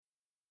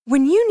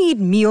When you need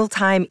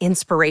mealtime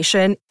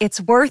inspiration,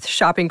 it's worth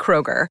shopping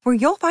Kroger, where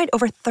you'll find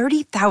over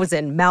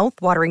 30,000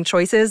 mouth-watering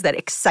choices that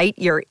excite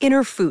your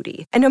inner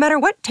foodie. And no matter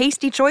what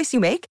tasty choice you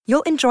make,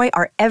 you'll enjoy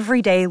our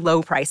everyday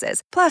low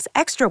prices, plus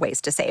extra ways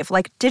to save,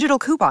 like digital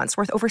coupons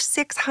worth over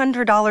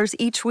 $600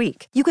 each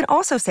week. You can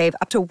also save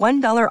up to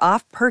 $1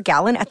 off per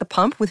gallon at the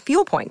pump with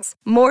fuel points.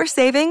 More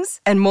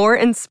savings and more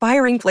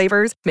inspiring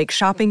flavors make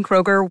shopping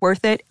Kroger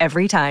worth it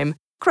every time.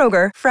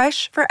 Kroger,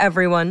 fresh for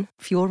everyone.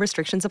 Fuel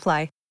restrictions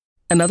apply.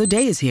 Another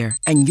day is here,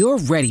 and you're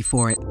ready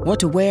for it. What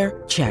to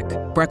wear? Check.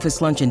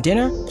 Breakfast, lunch, and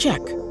dinner? Check.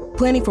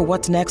 Planning for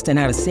what's next and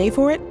how to save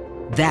for it?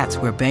 That's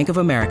where Bank of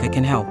America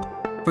can help.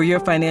 For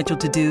your financial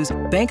to-dos,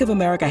 Bank of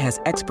America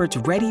has experts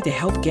ready to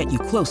help get you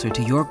closer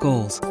to your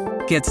goals.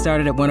 Get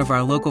started at one of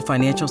our local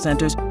financial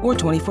centers or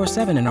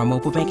 24/7 in our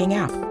mobile banking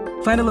app.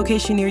 Find a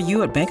location near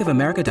you at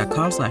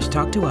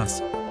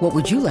bankofamerica.com/talktous. What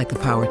would you like the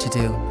power to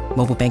do?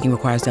 Mobile banking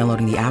requires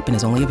downloading the app and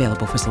is only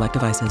available for select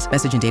devices.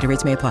 Message and data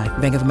rates may apply.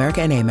 Bank of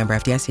America N.A., member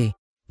FDIC.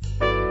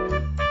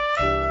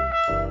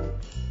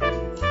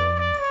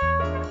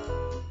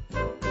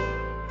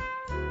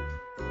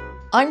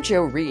 I'm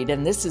Jo Reed,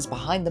 and this is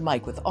Behind the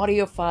Mic with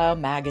AudioFile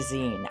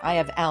Magazine. I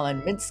have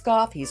Alan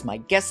Minskoff. He's my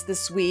guest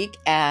this week,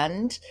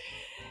 and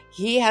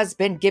he has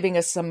been giving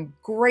us some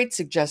great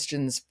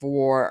suggestions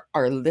for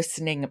our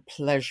listening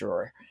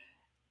pleasure.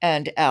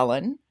 And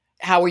Alan,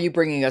 how are you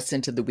bringing us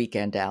into the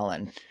weekend,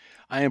 Alan?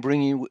 I am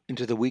bringing you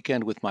into the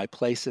weekend with My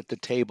Place at the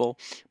Table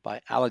by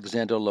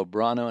Alexander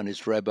Lobrano, and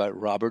it's read by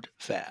Robert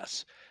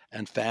Fass.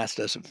 And Fass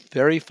does a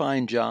very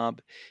fine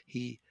job.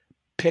 He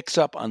picks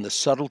up on the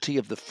subtlety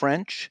of the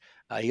French.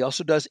 He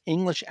also does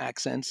English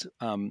accents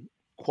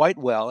quite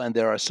well, and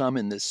there are some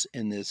in this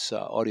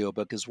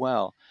audiobook as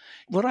well.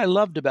 What I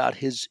loved about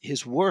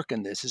his work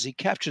in this is he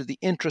captured the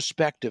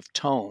introspective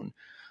tone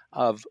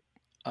of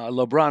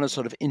Lobrano's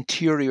sort of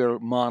interior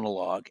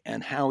monologue,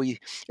 and how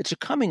it's a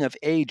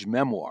coming-of-age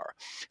memoir.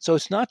 So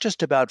it's not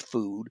just about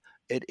food.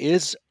 It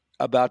is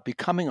about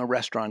becoming a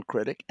restaurant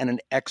critic and an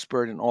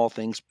expert in all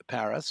things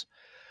Paris,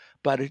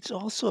 but it's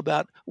also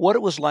about what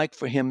it was like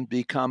for him to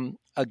become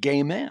a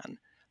gay man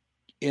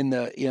in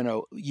the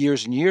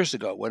years and years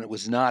ago, when it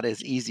was not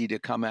as easy to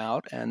come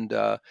out, and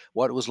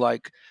what it was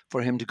like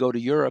for him to go to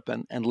Europe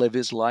and live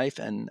his life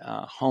and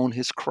hone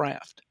his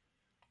craft.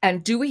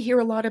 And do we hear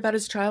a lot about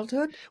his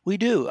childhood? We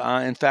do.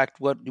 In fact,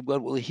 what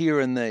we'll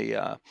hear in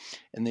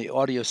the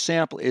audio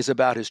sample is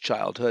about his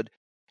childhood.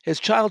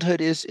 His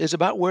childhood is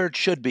about where it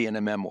should be in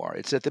a memoir.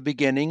 It's at the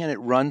beginning, and it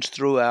runs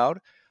throughout.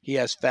 He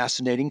has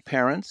fascinating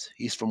parents.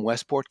 He's from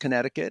Westport,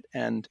 Connecticut,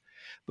 and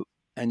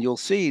you'll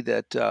see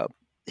that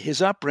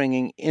his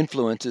upbringing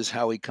influences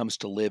how he comes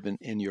to live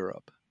in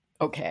Europe.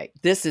 Okay,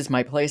 this is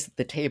My Place at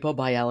the Table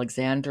by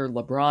Alexander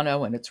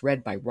Lobrano, and it's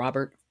read by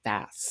Robert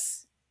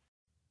Fass.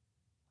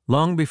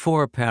 Long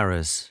before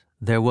Paris,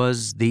 there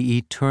was the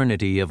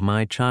eternity of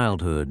my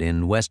childhood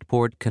in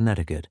Westport,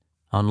 Connecticut,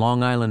 on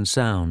Long Island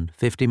Sound,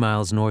 50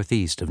 miles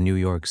northeast of New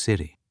York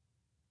City.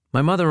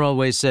 My mother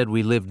always said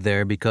we lived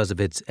there because of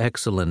its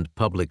excellent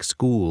public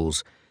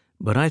schools,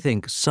 but I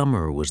think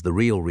summer was the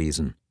real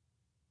reason.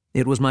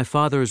 It was my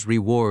father's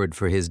reward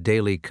for his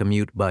daily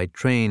commute by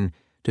train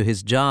to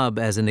his job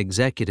as an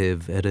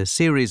executive at a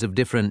series of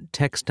different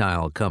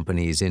textile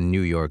companies in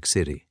New York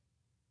City.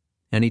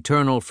 An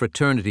eternal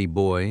fraternity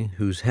boy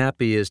whose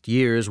happiest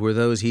years were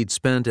those he'd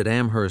spent at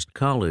Amherst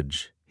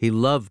College, he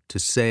loved to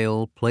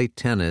sail, play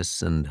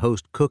tennis, and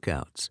host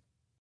cookouts.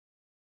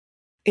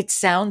 It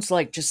sounds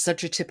like just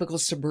such a typical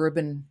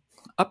suburban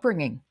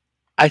upbringing.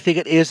 I think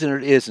it is and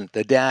it isn't.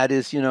 The dad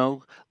is,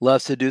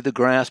 loves to do the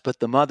grass, but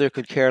the mother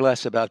could care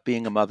less about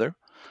being a mother.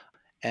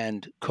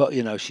 And,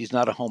 she's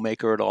not a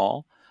homemaker at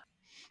all.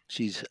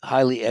 She's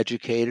highly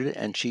educated,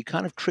 and she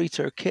kind of treats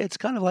her kids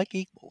kind of like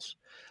equals.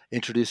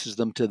 Introduces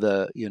them to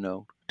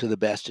the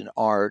best in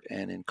art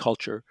and in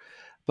culture,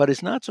 but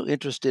is not so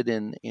interested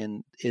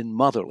in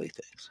motherly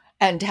things.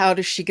 And how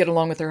does she get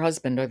along with her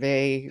husband? Are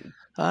they?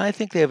 I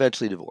think they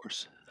eventually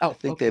divorce.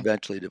 Okay. They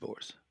eventually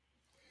divorce.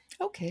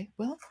 Okay,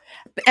 well,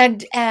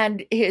 and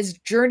his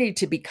journey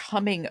to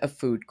becoming a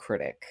food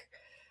critic,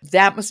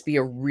 that must be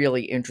a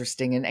really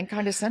interesting and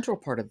kind of central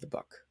part of the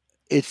book.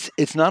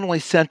 It's not only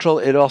central,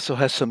 it also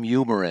has some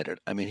humor in it.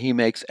 I mean, he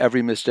makes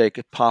every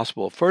mistake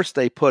possible. First,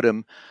 they put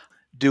him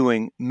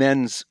doing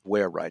men's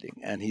wear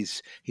writing, and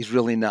he's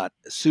really not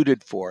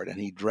suited for it,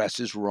 and he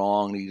dresses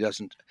wrong, and he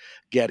doesn't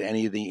get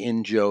any of the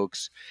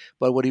in-jokes.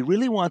 But what he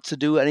really wants to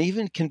do, and he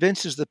even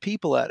convinces the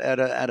people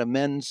at a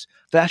men's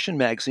fashion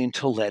magazine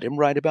to let him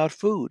write about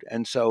food.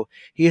 And so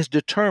he is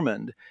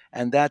determined,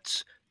 and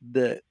that's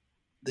the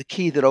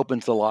key that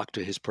opens the lock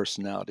to his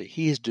personality.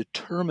 He is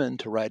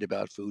determined to write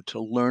about food, to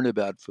learn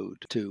about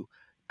food, to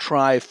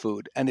try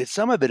food. And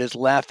some of it is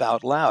laugh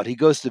out loud. He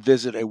goes to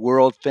visit a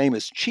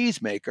world-famous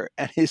cheesemaker,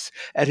 and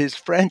his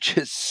French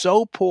is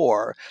so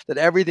poor that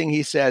everything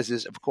he says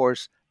is, of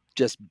course,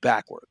 just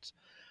backwards.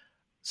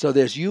 So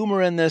there's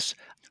humor in this.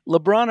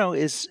 Lobrano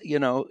is,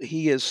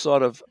 he is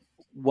sort of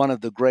one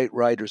of the great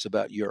writers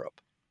about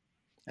Europe,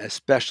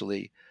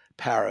 especially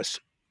Paris.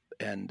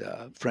 and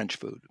French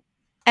food.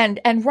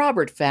 And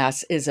Robert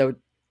Fass is a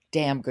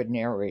damn good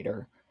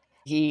narrator.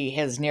 He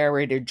has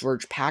narrated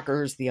George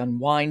Packer's The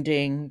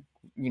Unwinding,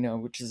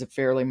 which is a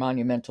fairly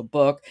monumental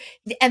book.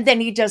 And then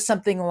he does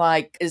something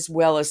like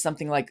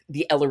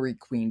the Ellery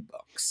Queen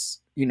books,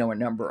 a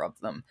number of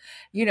them.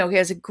 He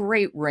has a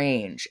great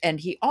range, and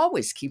he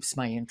always keeps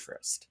my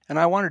interest. And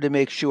I wanted to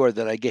make sure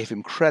that I gave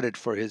him credit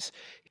for his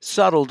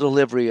subtle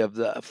delivery of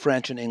the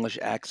French and English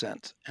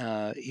accent.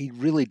 He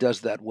really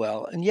does that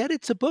well. And yet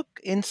it's a book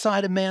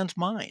inside a man's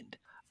mind.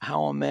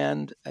 How a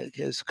man,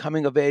 his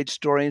coming-of-age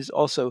story is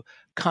also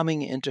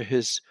coming into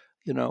his,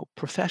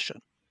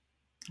 profession.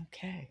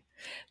 Okay.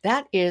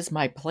 That is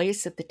My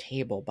Place at the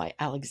Table by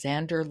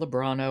Alexander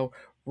Lobrano,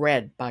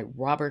 read by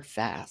Robert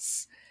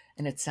Fass.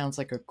 And it sounds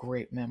like a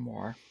great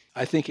memoir.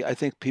 I think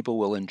people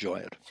will enjoy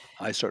it.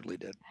 I certainly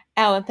did.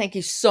 Alan, thank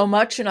you so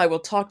much, and I will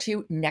talk to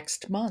you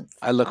next month.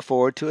 I look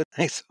forward to it.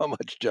 Thanks so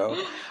much,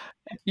 Joe.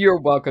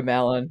 You're welcome,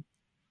 Alan.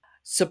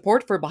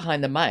 Support for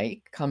Behind the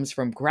Mic comes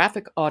from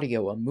Graphic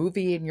Audio, A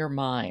Movie in Your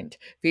Mind,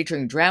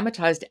 featuring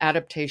dramatized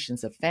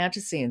adaptations of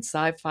fantasy and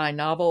sci-fi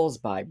novels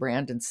by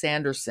Brandon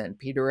Sanderson,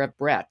 Peter F.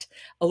 Brett,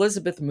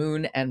 Elizabeth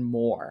Moon, and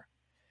more.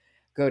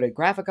 Go to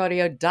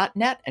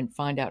graphicaudio.net and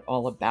find out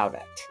all about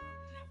it.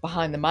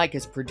 Behind the Mic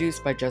is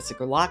produced by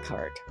Jessica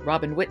Lockhart.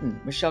 Robin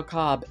Whitten, Michelle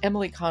Cobb,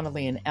 Emily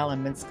Connolly, and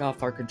Alan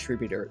Minskoff are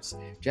contributors.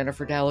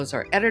 Jennifer Dell is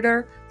our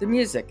editor. The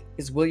music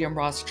is William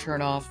Ross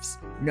Chernoff's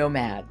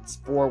Nomads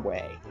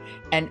 4-Way.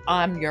 And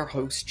I'm your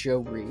host,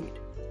 Joe Reed.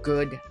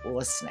 Good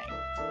listening.